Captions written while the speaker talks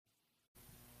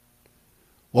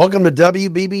Welcome to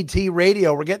WBBT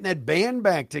Radio. We're getting that band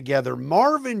back together.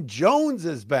 Marvin Jones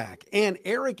is back and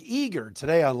Eric Eager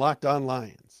today on Locked On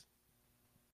Lions.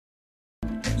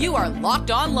 You are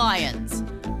Locked On Lions,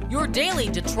 your daily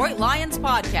Detroit Lions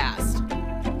podcast.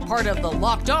 Part of the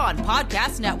Locked On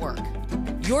Podcast Network,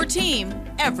 your team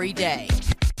every day.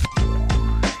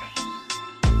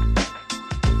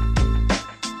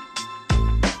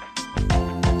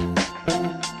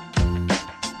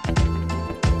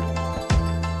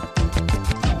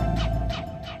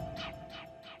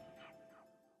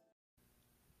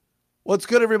 What's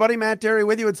good, everybody? Matt Derry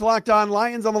with you. It's Locked On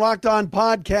Lions on the Locked On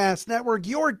Podcast Network,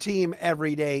 your team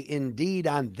every day indeed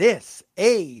on this,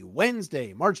 a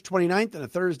Wednesday, March 29th and a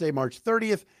Thursday, March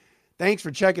 30th. Thanks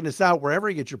for checking us out wherever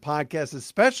you get your podcasts,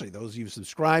 especially those of you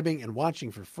subscribing and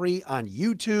watching for free on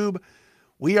YouTube.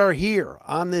 We are here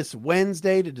on this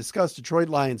Wednesday to discuss Detroit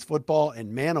Lions football,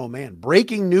 and man, oh man,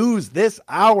 breaking news this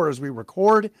hour as we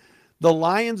record, the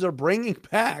Lions are bringing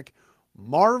back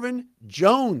Marvin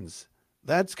Jones.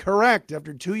 That's correct.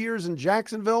 After 2 years in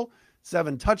Jacksonville,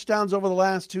 7 touchdowns over the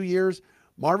last 2 years,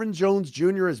 Marvin Jones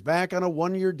Jr. is back on a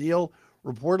one-year deal,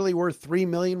 reportedly worth $3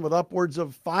 million with upwards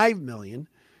of $5 million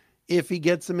if he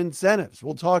gets some incentives.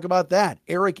 We'll talk about that.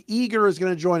 Eric Eager is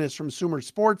going to join us from Sumer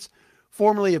Sports,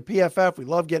 formerly of PFF. We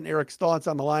love getting Eric's thoughts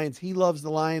on the Lions. He loves the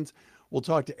Lions. We'll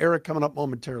talk to Eric coming up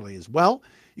momentarily as well.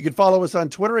 You can follow us on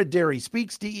Twitter at Derry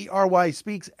Speaks, D-E-R-Y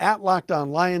Speaks, at Locked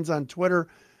On Lions on Twitter.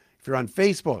 If you're on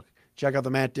Facebook, check out the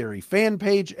Matt Derry fan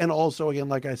page. And also, again,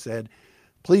 like I said,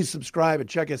 please subscribe and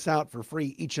check us out for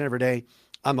free each and every day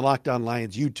on the Locked On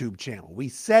Lions YouTube channel. We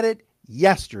said it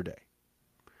yesterday.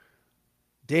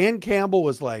 Dan Campbell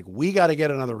was like, we got to get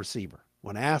another receiver.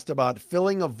 When asked about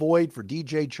filling a void for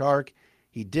DJ Chark,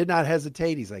 he did not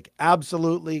hesitate. He's like,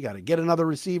 absolutely, got to get another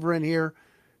receiver in here.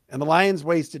 And the Lions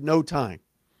wasted no time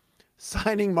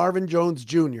signing Marvin Jones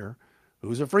Jr.,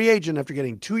 who's a free agent after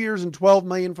getting 2 years and $12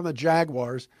 million from the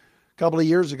Jaguars couple of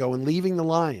years ago and leaving the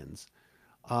Lions.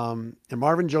 And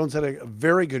Marvin Jones had a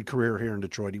very good career here in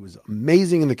Detroit. He was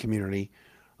amazing in the community.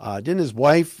 Didn't his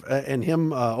wife and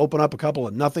him open up a couple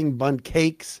of nothing bun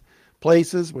cakes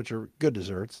places, which are good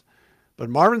desserts?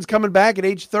 But Marvin's coming back at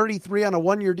age 33 on a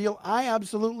one-year deal. I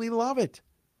absolutely love it.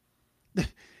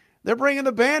 They're bringing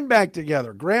the band back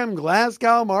together. Graham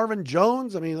Glasgow, Marvin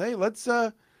Jones. I mean, hey, let's,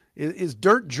 is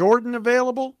Dirt Jordan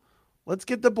available? Let's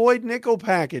get the Boyd Nickel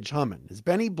package humming. Is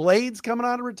Benny Blades coming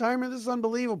out of retirement? This is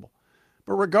unbelievable.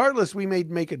 But regardless, we may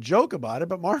make a joke about it,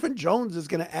 but Marvin Jones is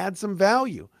going to add some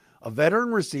value. A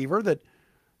veteran receiver that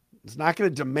is not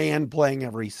going to demand playing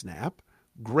every snap.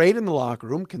 Great in the locker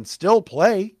room, can still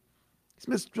play. He's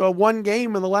missed one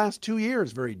game in the last 2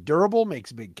 years. Very durable,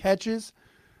 makes big catches.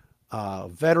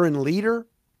 Veteran leader.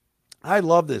 I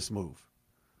love this move.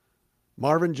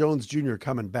 Marvin Jones Jr.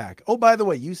 coming back. Oh, by the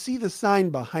way, you see the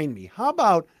sign behind me. How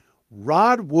about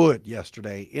Rod Wood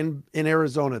yesterday in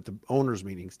Arizona at the owners'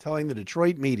 meetings telling the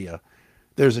Detroit media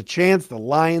there's a chance the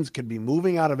Lions could be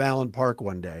moving out of Allen Park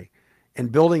one day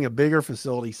and building a bigger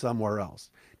facility somewhere else.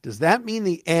 Does that mean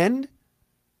the end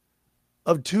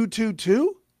of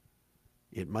 222?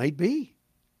 It might be.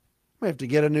 May have to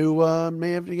get a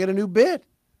new bid.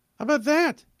 How about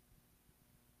that?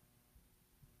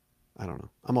 I don't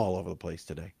know. I'm all over the place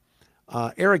today.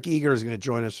 Eric Eager is going to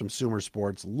join us from Sumer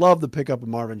Sports. Love the pickup of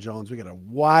Marvin Jones. We got a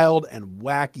wild and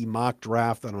wacky mock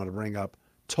draft that I'm going to bring up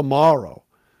tomorrow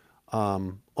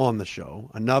on the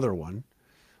show. Another one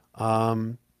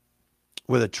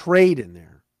with a trade in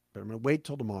there. But I'm going to wait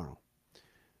till tomorrow.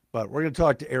 But we're going to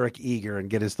talk to Eric Eager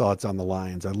and get his thoughts on the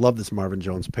Lions. I love this Marvin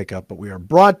Jones pickup, but we are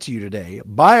brought to you today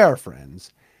by our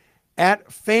friends at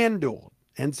FanDuel.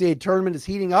 NCAA tournament is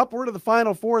heating up. We're to the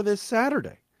Final Four this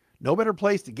Saturday. No better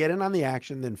place to get in on the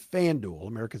action than FanDuel,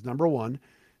 America's #1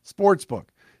 sportsbook.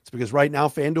 It's because right now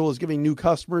FanDuel is giving new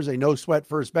customers a no-sweat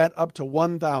first bet up to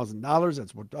 $1,000.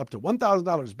 That's up to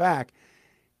 $1,000 back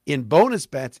in bonus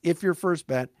bets if your first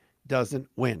bet doesn't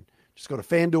win. Just go to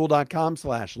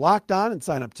FanDuel.com/lockedon and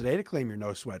sign up today to claim your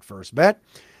no-sweat first bet.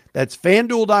 That's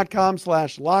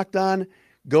FanDuel.com/lockedon.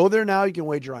 Go there now. You can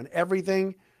wager on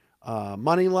everything.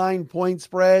 Money line, point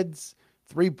spreads,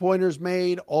 three-pointers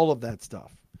made, all of that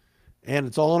stuff. And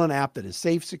it's all on an app that is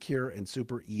safe, secure, and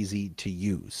super easy to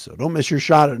use. So don't miss your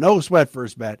shot at a no-sweat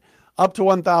first bet up to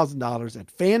 $1,000 at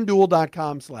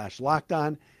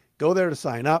FanDuel.com/lockedon. Go there to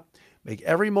sign up. Make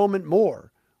every moment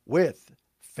more with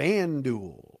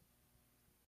FanDuel.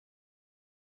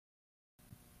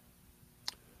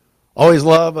 Always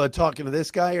love talking to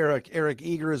this guy. Eric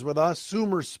Eager is with us.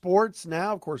 Sumer Sports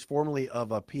now, of course, formerly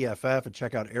of PFF. And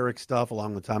check out Eric's stuff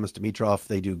along with Thomas Dimitroff.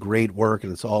 They do great work,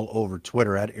 and it's all over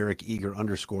Twitter at Eric Eager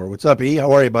 _. What's up, E?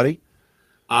 How are you, buddy?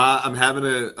 I'm having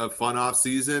a fun off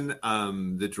season.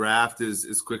 The draft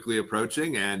is quickly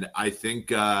approaching, and I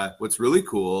think what's really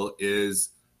cool is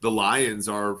the Lions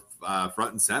are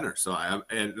front and center. So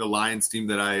and the Lions team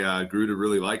that I grew to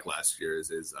really like last year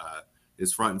is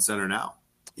front and center now.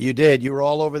 You did. You were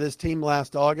all over this team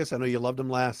last August. I know you loved them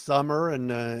last summer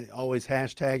and always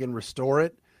hashtag and restore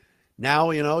it.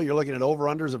 Now, you're looking at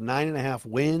over-unders of 9.5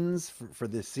 wins for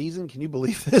this season. Can you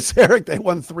believe this, Eric? They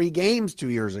won 3 games 2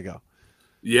 years ago.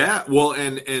 Yeah, well,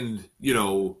 and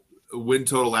win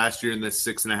total last year in the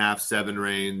 6.5, 7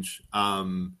 range.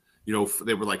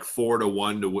 They were like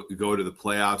 4-1 to go to the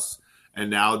playoffs, and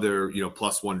now they're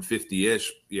plus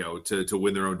 150-ish, to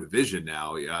win their own division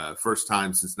now. First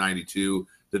time since '92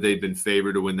 that they've been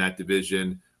favored to win that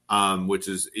division, which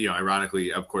is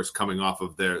ironically, of course, coming off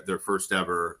of their first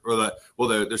ever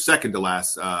their second to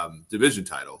last division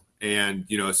title. And,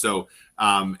 so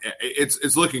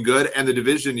it's looking good. And the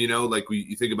division,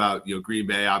 you think about, Green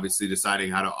Bay obviously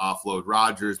deciding how to offload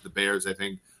Rodgers, the Bears, I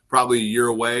think probably a year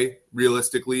away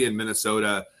realistically. In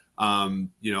Minnesota,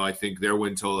 I think their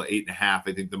win total 8.5.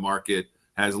 I think the market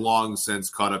has long since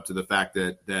caught up to the fact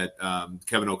that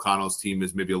Kevin O'Connell's team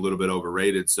is maybe a little bit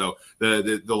overrated. So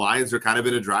the Lions are kind of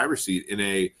in a driver's seat in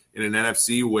an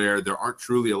NFC where there aren't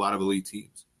truly a lot of elite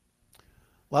teams.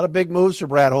 A lot of big moves for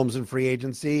Brad Holmes in free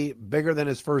agency, bigger than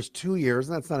his first 2 years.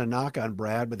 And that's not a knock on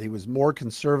Brad, but he was more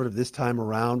conservative this time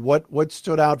around. What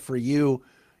stood out for you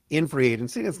in free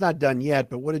agency? It's not done yet,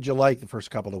 but what did you like the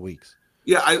first couple of weeks?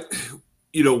 Yeah,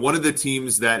 one of the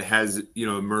teams that has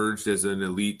emerged as an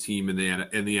elite team in the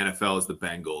NFL is the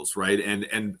Bengals, right?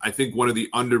 And I think one of the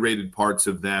underrated parts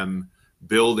of them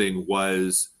building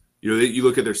was you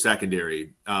look at their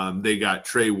secondary. They got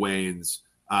Trey Waynes.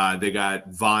 They got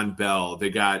Von Bell. They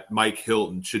got Mike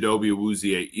Hilton, Chidobe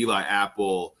Awuzie, Eli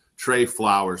Apple, Trey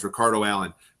Flowers, Ricardo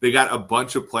Allen. They got a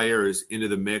bunch of players into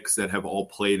the mix that have all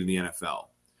played in the NFL.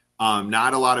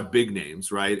 Not a lot of big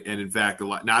names, right? And in fact,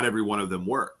 not every one of them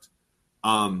worked.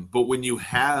 But when you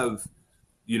have,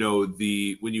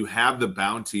 the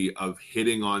bounty of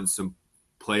hitting on some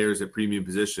players at premium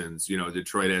positions,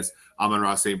 Detroit has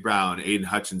Amon-Ra St. Brown, Aiden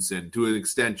Hutchinson, to an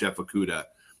extent, Jeff Okudah.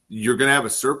 You're going to have a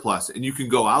surplus, and you can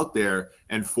go out there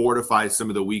and fortify some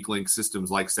of the weak link systems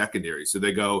like secondary. So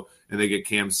they go and they get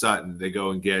Cam Sutton. They go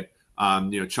and get,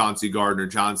 Chauncey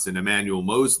Gardner-Johnson, Emmanuel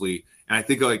Mosley. And I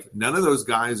think like none of those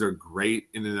guys are great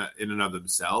in and of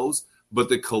themselves, but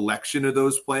the collection of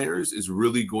those players is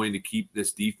really going to keep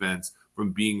this defense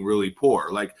from being really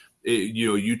poor. Like,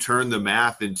 you turn the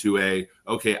math into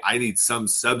okay, I need some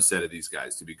subset of these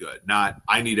guys to be good, not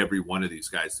I need every one of these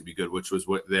guys to be good, which was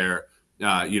what their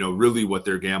really what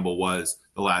their gamble was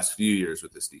the last few years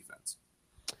with this defense.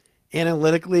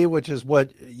 Analytically, which is what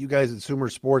you guys at Sumer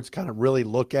Sports kind of really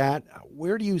look at,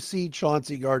 where do you see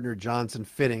Chauncey Gardner-Johnson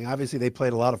fitting? Obviously, they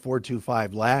played a lot of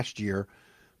 4-2-5 last year,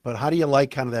 but how do you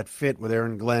like kind of that fit with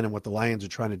Aaron Glenn and what the Lions are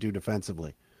trying to do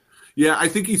defensively? Yeah, I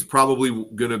think he's probably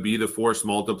going to be the force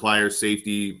multiplier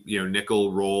safety,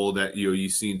 nickel role that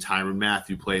you've seen Tyrann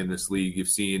Mathieu play in this league. You've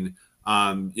seen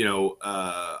a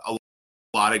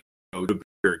lot of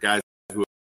guys who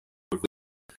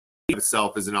in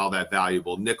itself isn't all that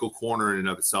valuable. Nickel corner in and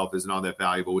of itself isn't all that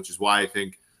valuable, which is why I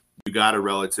think you got a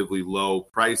relatively low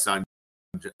price on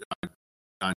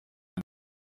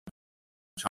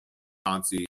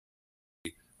Chauncey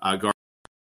Gardner.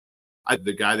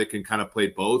 The guy that can kind of play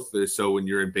both. So when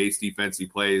you're in base defense, he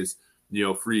plays,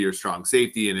 free or strong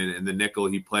safety, and in the nickel,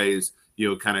 he plays,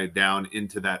 kind of down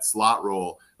into that slot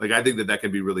role. Like, I think that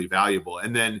can be really valuable.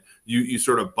 And then you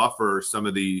sort of buffer some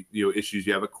of the, issues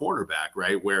you have at cornerback,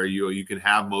 right? Where you can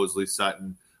have Mosley,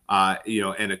 Sutton,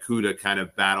 and Okudah kind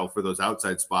of battle for those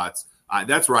outside spots.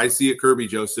 That's where I see it. Kirby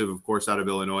Joseph, of course, out of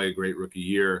Illinois, a great rookie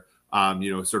year,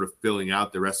 sort of filling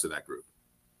out the rest of that group.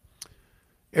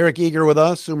 Eric Eager with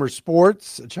us, Sumer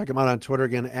Sports. Check him out on Twitter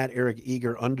again, at Eric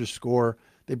Eager _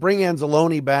 They bring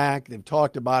Anzalone back. They've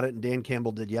talked about it, and Dan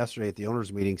Campbell did yesterday at the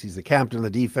owners' meetings. He's the captain of the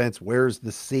defense. Where's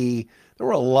the C? There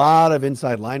were a lot of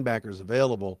inside linebackers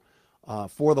available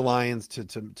for the Lions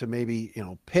to maybe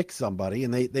pick somebody,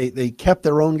 and they kept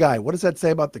their own guy. What does that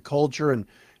say about the culture and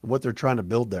what they're trying to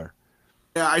build there?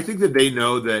 Yeah, I think that they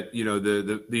know that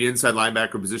the inside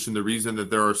linebacker position. The reason that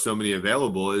there are so many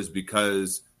available is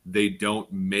because they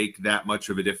don't make that much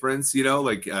of a difference. From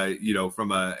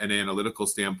an analytical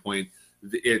standpoint.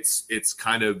 It's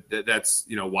kind of that's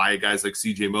why guys like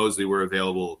CJ Mosley were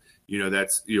available.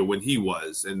 That's when he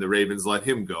was, and the Ravens let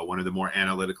him go, one of the more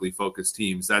analytically focused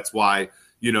teams. That's why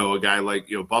a guy like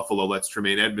Buffalo lets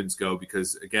Tremaine Edmonds go,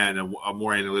 because again, a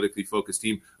more analytically focused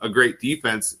team, a great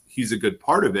defense, he's a good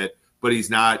part of it, but he's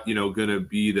not, going to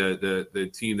be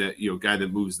the team that, guy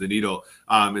that moves the needle.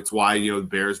 It's why, the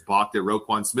Bears balked at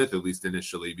Roquan Smith, at least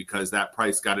initially, because that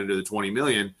price got into the 20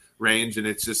 million range, and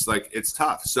it's just like, it's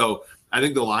tough. So I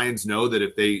think the Lions know that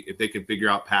if they can figure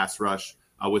out pass rush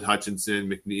with Hutchinson,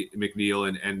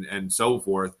 McNeil, and so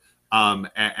forth,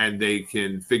 and they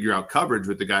can figure out coverage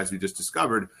with the guys we just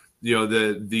discovered,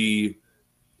 the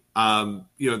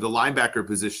linebacker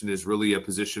position is really a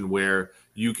position where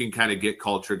you can kind of get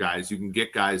culture guys. You can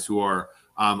get guys who are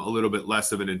a little bit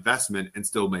less of an investment and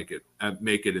still make it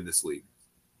in this league.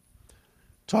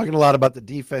 Talking a lot about the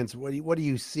defense, what do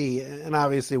you see? And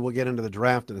obviously we'll get into the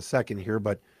draft in a second here,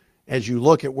 but as you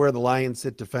look at where the Lions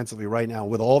sit defensively right now,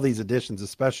 with all these additions,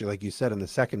 especially like you said in the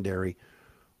secondary,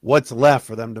 what's left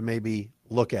for them to maybe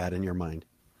look at in your mind?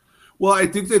 Well, I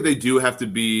think that they do have to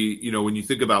be, when you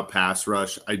think about pass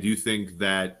rush, I do think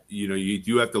that, you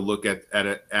do have to look at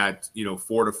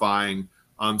fortifying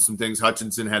some things.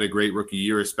 Hutchinson had a great rookie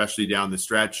year, especially down the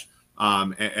stretch.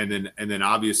 And then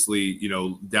obviously,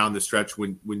 down the stretch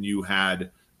when you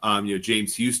had,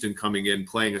 James Houston coming in,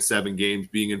 playing 7 games,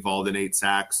 being involved in 8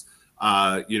 sacks,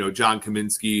 John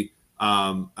Kaminsky,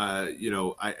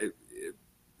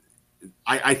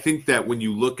 I think that when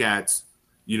you look at,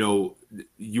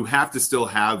 you have to still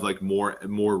have like more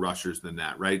rushers than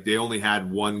that, right? They only had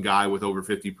 1 guy with over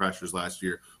 50 pressures last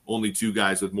year, only 2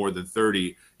 guys with more than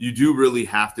 30. You do really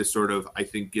have to sort of, I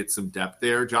think, get some depth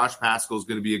there. Josh Paschal is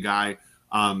going to be a guy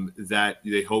that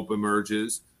they hope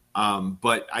emerges.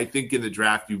 But I think in the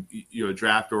draft,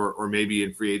 draft or maybe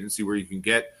in free agency where you can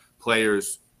get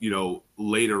players,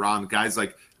 later on, guys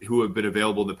like who have been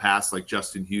available in the past, like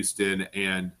Justin Houston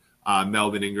and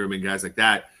Melvin Ingram and guys like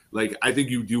that. Like, I think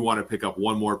you do want to pick up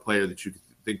one more player that you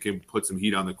think can put some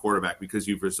heat on the quarterback because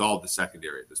you've resolved the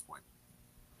secondary at this point.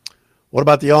 What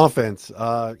about the offense?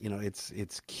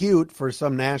 It's cute for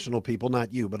some national people,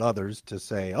 not you, but others, to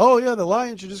say, oh, yeah, the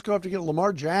Lions should just go have to get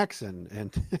Lamar Jackson.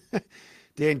 And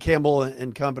Dan Campbell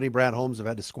and company, Brad Holmes, have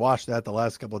had to squash that the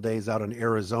last couple of days out in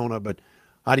Arizona. But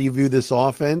how do you view this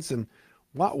offense? And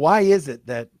why is it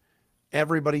that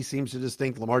everybody seems to just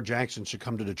think Lamar Jackson should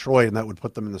come to Detroit and that would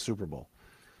put them in the Super Bowl?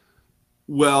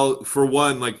 Well, for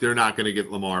one, like, they're not going to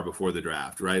get Lamar before the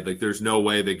draft, right? Like, there's no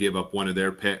way they give up one of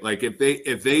their pick. Like, if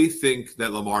they think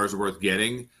that Lamar is worth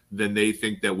getting, then they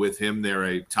think that with him they're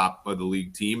a top of the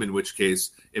league team. In which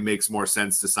case, it makes more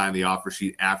sense to sign the offer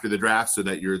sheet after the draft, so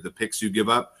that the picks you give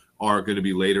up are going to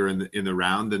be later in the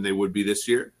round than they would be this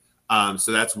year.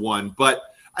 So that's one. But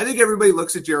I think everybody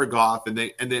looks at Jared Goff, and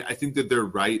I think that they're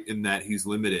right in that he's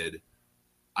limited.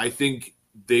 I think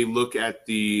they look at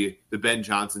the Ben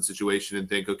Johnson situation and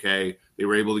think, okay, they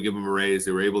were able to give him a raise.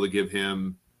 They were able to give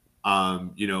him,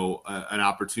 an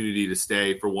opportunity to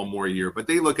stay for one more year. But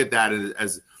they look at that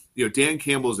as Dan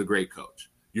Campbell is a great coach.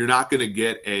 You're not going to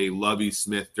get a Lovie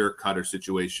Smith, Dirk Cutter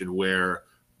situation where,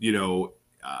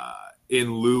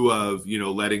 in lieu of,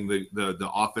 letting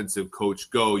the offensive coach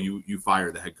go, you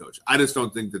fire the head coach. I just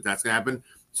don't think that that's going to happen.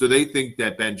 So they think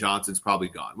that Ben Johnson's probably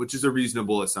gone, which is a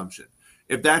reasonable assumption.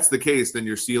 If that's the case, then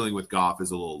your ceiling with Goff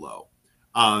is a little low.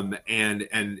 And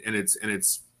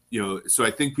it's so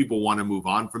I think people want to move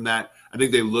on from that. I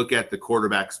think they look at the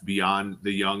quarterbacks beyond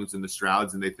the Youngs and the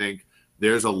Strouds, and they think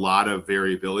there's a lot of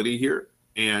variability here.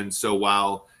 And so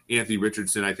while Anthony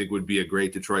Richardson, I think, would be a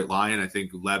great Detroit Lion, I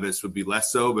think Levis would be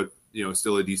less so, but,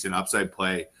 still a decent upside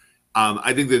play.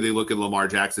 I think that they look at Lamar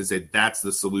Jackson and say that's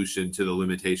the solution to the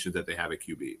limitations that they have at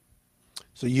QB.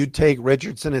 So you'd take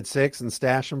Richardson at 6 and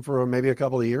stash him for maybe a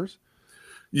couple of years?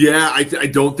 Yeah, I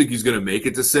don't think he's going to make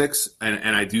it to 6,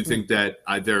 and I do think that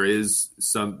there is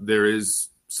some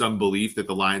belief that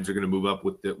the Lions are going to move up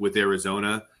with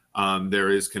Arizona. There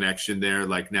is connection there.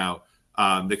 Like now,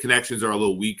 the connections are a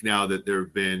little weak now that there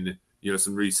have been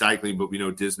some recycling, but we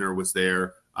know Disner was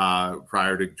there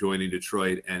prior to joining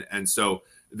Detroit, and so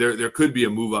there could be a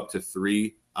move up to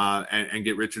 3. And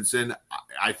get Richardson.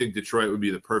 I think Detroit would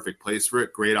be the perfect place for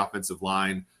it. Great offensive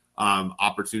line,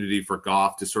 opportunity for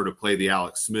Goff to sort of play the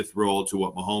Alex Smith role to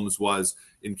what Mahomes was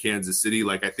in Kansas City.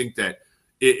 Like, I think that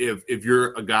if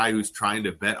you're a guy who's trying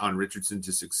to bet on Richardson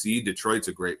to succeed, Detroit's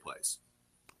a great place.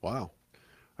 Wow.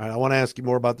 All right, I want to ask you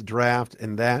more about the draft,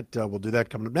 and that we'll do that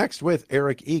coming up next with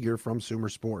Eric Eager from Sumer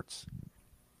Sports.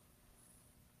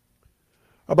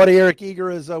 Our buddy Eric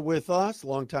Eager is with us,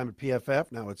 long time at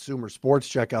PFF, now at Sumer Sports.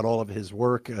 Check out all of his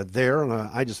work there. And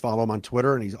I just follow him on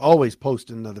Twitter, and he's always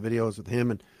posting the videos with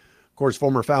him. And, of course,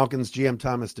 former Falcons GM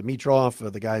Thomas Dimitroff.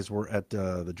 The guys were at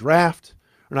the draft,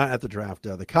 or not at the draft,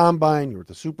 the Combine. You were at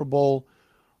the Super Bowl.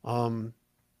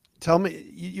 Tell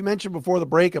me, you mentioned before the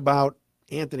break about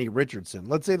Anthony Richardson.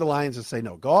 Let's say the Lions just say,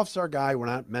 no, Goff's our guy. We're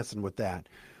not messing with that.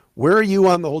 Where are you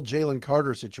on the whole Jalen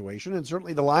Carter situation? And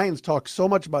certainly the Lions talk so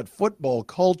much about football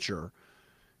culture.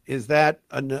 Is that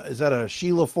a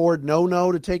Sheila Ford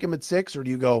no to take him at 6, or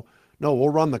do you go, no, we'll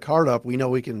run the card up. We know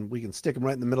we can stick him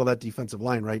right in the middle of that defensive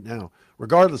line right now,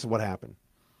 regardless of what happened.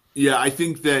 Yeah, I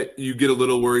think that you get a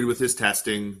little worried with his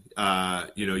testing.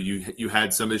 You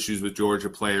had some issues with Georgia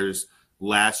players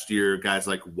last year, guys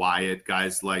like Wyatt,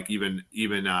 guys like even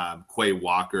Quay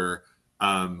Walker,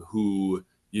 who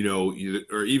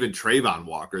or even Trayvon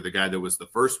Walker, the guy that was the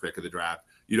first pick of the draft.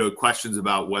 Questions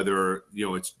about whether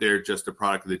they're just a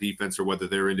product of the defense or whether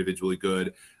they're individually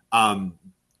good.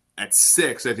 At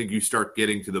 6, I think you start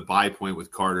getting to the buy point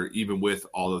with Carter, even with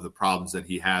all of the problems that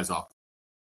he has off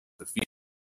the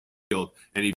field.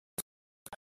 And he,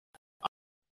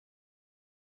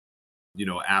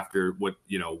 after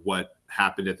what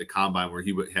happened at the combine where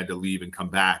he had to leave and come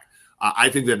back, I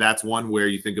think that's one where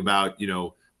you think about,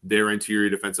 their interior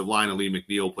defensive line. Ali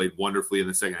McNeil played wonderfully in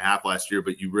the second half last year,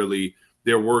 but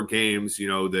there were games,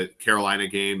 the Carolina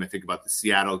game, I think about the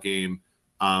Seattle game,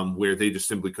 where they just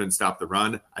simply couldn't stop the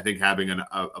run. I think having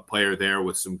a player there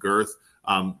with some girth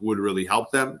would really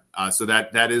help them. So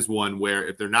that is one where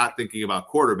if they're not thinking about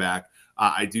quarterback,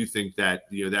 I do think that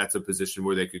that's a position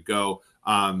where they could go.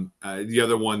 The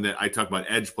other one that I talk about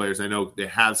edge players, I know they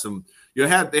have some. They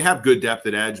have good depth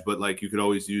at edge, but like you could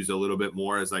always use a little bit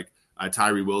more as like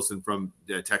Tyree Wilson from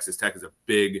Texas Tech is a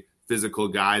big physical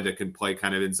guy that can play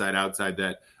kind of inside outside.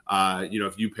 That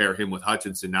if you pair him with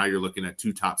Hutchinson, now you're looking at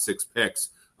 2 top 6 picks.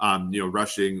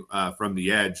 Rushing from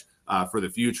the edge for the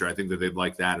future. I think that they'd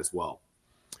like that as well.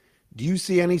 Do you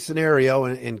see any scenario,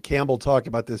 and Campbell talked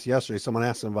about this yesterday, someone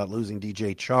asked him about losing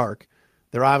DJ Chark.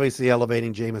 They're obviously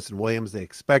elevating Jamison Williams. They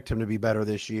expect him to be better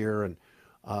this year and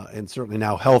certainly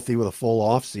now healthy with a full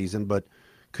offseason. But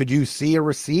could you see a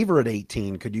receiver at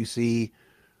 18? Could you see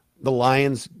the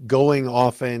Lions going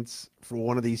offense for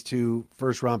one of these 2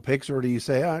 first-round picks, or do you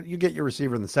say, you get your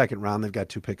receiver in the second round, they've got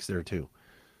 2 picks there too?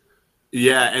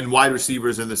 Yeah, and wide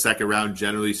receivers in the second round,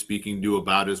 generally speaking, do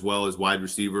about as well as wide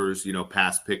receivers,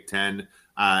 past pick 10.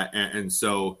 And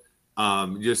so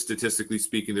just statistically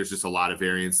speaking, there's just a lot of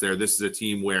variance there. This is a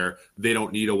team where they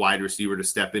don't need a wide receiver to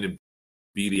step in and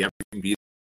be the everything.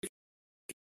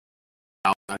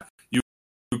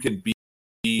 You can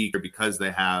be because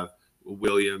they have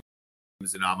Williams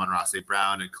and Amon-Ra St.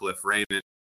 Brown and Khalif Raymond.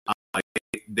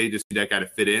 They just need that guy to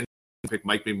fit in. Pick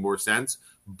might make more sense,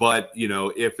 but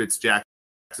if it's Jackson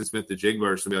Smith the Jigba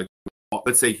or something like,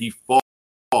 let's say he falls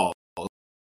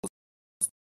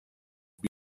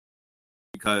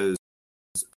because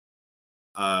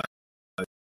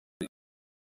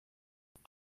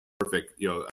perfect,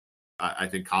 I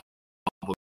think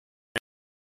more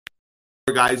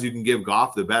guys you can give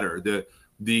Goff, the better.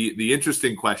 The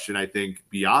interesting question I think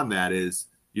beyond that is,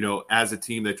 as a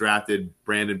team that drafted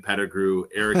Brandon Pettigrew,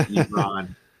 Eric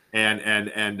Ebron. And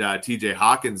TJ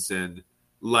Hawkinson,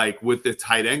 like with the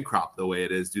tight end crop the way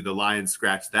it is, do the Lions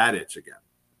scratch that itch again?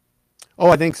 Oh,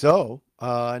 I think so.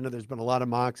 I know there's been a lot of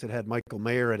mocks that had Michael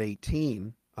Mayer at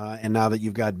 18. And now that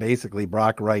you've got basically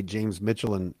Brock Wright, James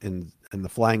Mitchell, and the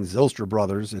Flying Zylstra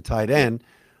brothers at tight end,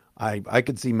 I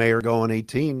could see Mayer going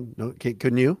 18. No,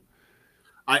 couldn't you?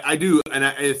 I do, and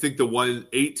I think the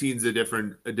 18 is a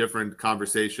different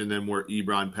conversation than where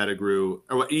Ebron, Pettigrew,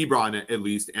 or Ebron at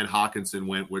least, and Hawkinson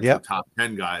went, which were top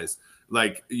 10 guys.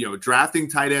 Like drafting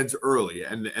tight ends early,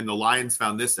 and the Lions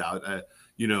found this out.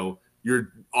 You're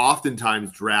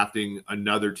oftentimes drafting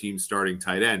another team starting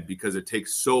tight end because it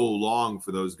takes so long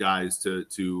for those guys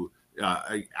to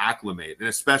acclimate, and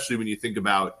especially when you think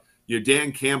about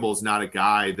Dan Campbell's not a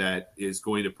guy that is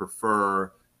going to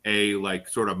prefer a like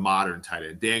sort of modern tight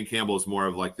end. Dan Campbell is more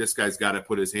of like, this guy's got to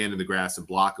put his hand in the grass and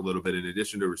block a little bit in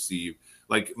addition to receive.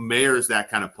 Like Mayer's that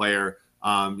kind of player.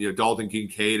 Dalton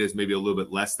Kincaid is maybe a little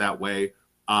bit less that way.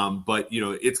 But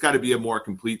it's got to be a more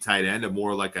complete tight end, a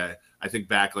more like I think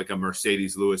back like a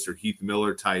Mercedes Lewis or Heath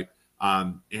Miller type.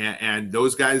 And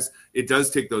those guys, it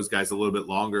does take those guys a little bit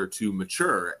longer to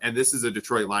mature. And this is a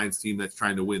Detroit Lions team that's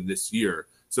trying to win this year.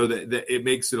 So that it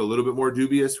makes it a little bit more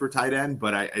dubious for tight end,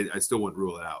 but I still wouldn't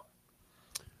rule it out.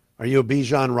 Are you a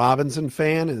Bijan Robinson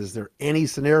fan? Is there any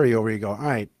scenario where you go, all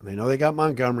right, they know they got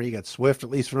Montgomery, you got Swift at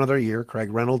least for another year,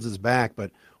 Craig Reynolds is back,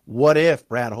 but what if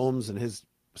Brad Holmes and his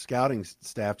scouting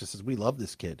staff just says, we love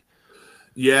this kid?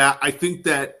 Yeah, I think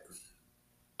that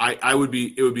it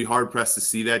would be hard pressed to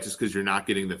see that just because you're not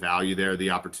getting the value there, the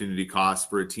opportunity cost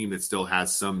for a team that still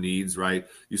has some needs, right?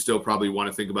 You still probably want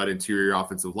to think about interior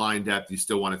offensive line depth. You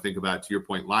still want to think about, to your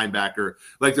point, linebacker.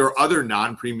 Like there are other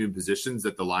non-premium positions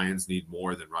that the Lions need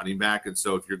more than running back. And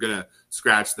so if you're going to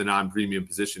scratch the non-premium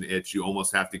position itch, you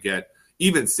almost have to get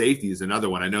Even safety is another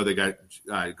one. I know they got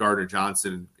Gardner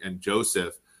Johnson and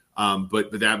Joseph,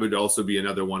 but that would also be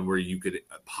another one where you could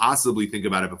possibly think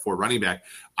about it before running back.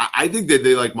 I think that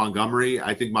they like Montgomery.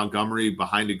 I think Montgomery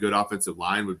behind a good offensive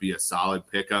line would be a solid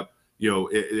pickup.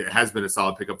 It has been a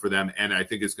solid pickup for them, and I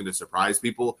think it's going to surprise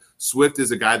people. Swift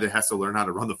is a guy that has to learn how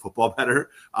to run the football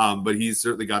better, but he's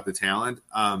certainly got the talent.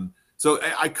 So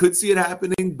I could see it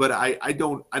happening, but I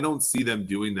don't see them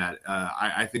doing that.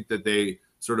 I think that they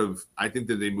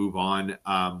move on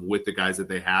with the guys that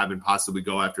they have and possibly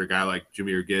go after a guy like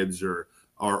Jahmyr Gibbs or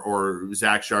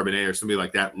Zach Charbonnet or somebody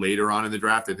like that later on in the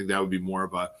draft. I think that would be more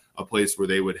of a place where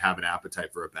they would have an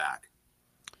appetite for a back.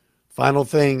 Final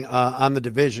thing on the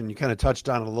division, you kind of touched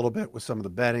on it a little bit with some of the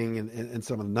betting and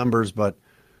some of the numbers, but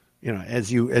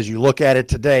as you look at it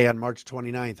today on March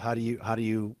 29th, how do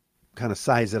you kind of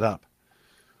size it up?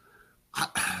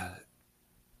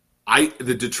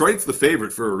 The Detroit's the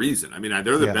favorite for a reason. I mean,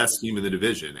 they're the best team in the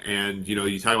division, and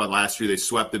you talk about last year, they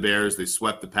swept the Bears, they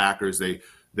swept the Packers,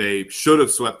 they should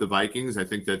have swept the Vikings. I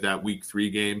think that Week 3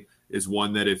 game is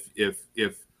one that if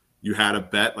you had a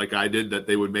bet like I did that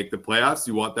they would make the playoffs,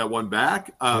 you want that one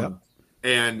back.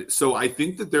 And so I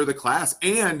think that they're the class.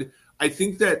 And I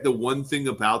think that the one thing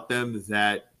about them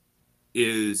that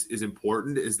is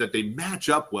important is that they match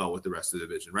up well with the rest of the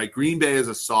division, right? Green Bay is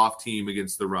a soft team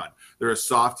against the run. They're a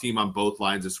soft team on both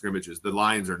lines of scrimmages. The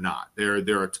Lions are not. They're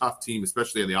a tough team,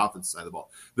 especially on the offensive side of the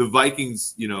ball. The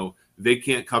Vikings, they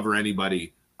can't cover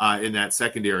anybody in that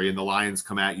secondary, and the Lions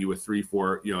come at you with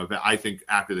 3-4. I think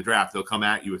after the draft, they'll come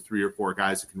at you with 3 or 4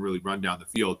 guys who can really run down the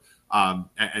field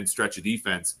and stretch a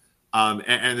defense.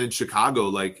 And then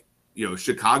Chicago,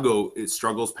 Chicago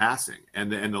struggles passing,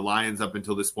 and the Lions up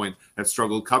until this point have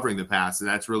struggled covering the pass, and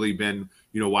that's really been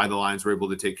why the Lions were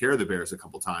able to take care of the Bears a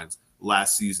couple times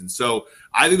last season. So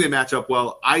I think they match up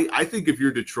well. I think if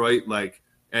you're Detroit,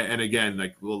 and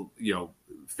again,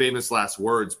 famous last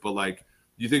words, but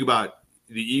you think about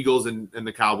the Eagles and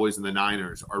the Cowboys and the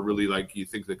Niners are really you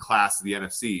think the class of the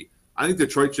NFC. I think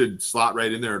Detroit should slot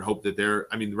right in there and hope that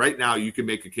right now you can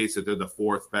make a case that they're the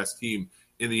 4th best team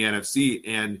in the NFC.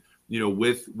 And,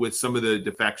 with some of the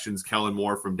defections, Kellen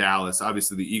Moore from Dallas,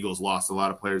 obviously the Eagles lost a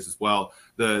lot of players as well.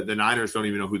 The Niners don't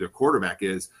even know who their quarterback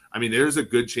is. I mean, there's a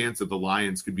good chance that the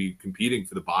Lions could be competing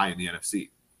for the bye in the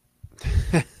NFC.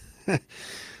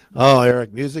 Oh,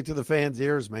 Eric, music to the fans'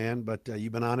 ears, man. But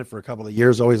you've been on it for a couple of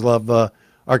years. Always love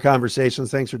our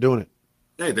conversations. Thanks for doing it.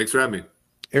 Hey, thanks for having me.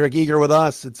 Eric Eager with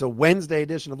us. It's a Wednesday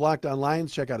edition of Locked On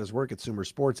Lions. Check out his work at Sumer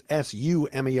Sports,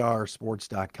 SUMER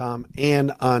sports.com,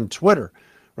 and on Twitter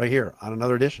right here on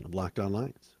another edition of Locked On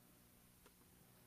Lions.